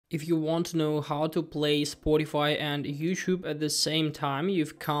If you want to know how to play Spotify and YouTube at the same time,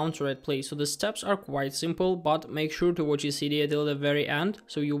 you've come to the right place. So the steps are quite simple, but make sure to watch this video till the very end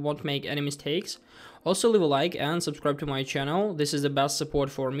so you won't make any mistakes. Also leave a like and subscribe to my channel. This is the best support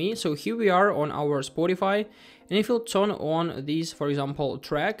for me. So here we are on our Spotify, and if you'll turn on this, for example,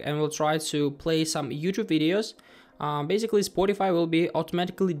 track, and we'll try to play some YouTube videos, basically Spotify will be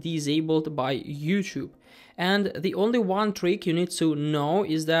automatically disabled by YouTube. And the only one trick you need to know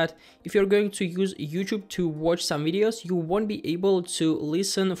is that if you're going to use YouTube to watch some videos, you won't be able to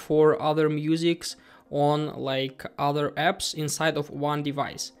listen for other musics on like other apps inside of one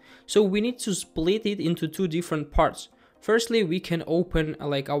device. So we need to split it into two different parts. Firstly, we can open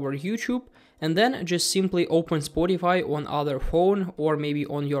like our YouTube and then just simply open Spotify on other phone or maybe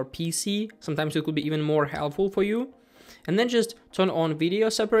on your PC. Sometimes it could be even more helpful for you. And then just turn on video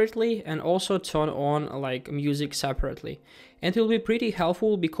separately and also turn on like music separately. And it will be pretty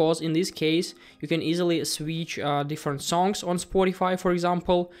helpful because in this case you can easily switch different songs on Spotify, for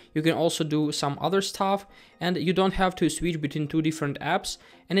example. You can also do some other stuff and you don't have to switch between two different apps.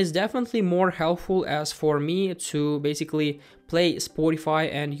 And it's definitely more helpful as for me to basically play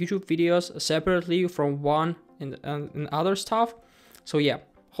Spotify and YouTube videos separately from one and other stuff. So yeah,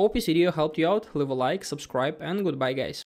 hope this video helped you out. Leave a like, subscribe, and goodbye guys.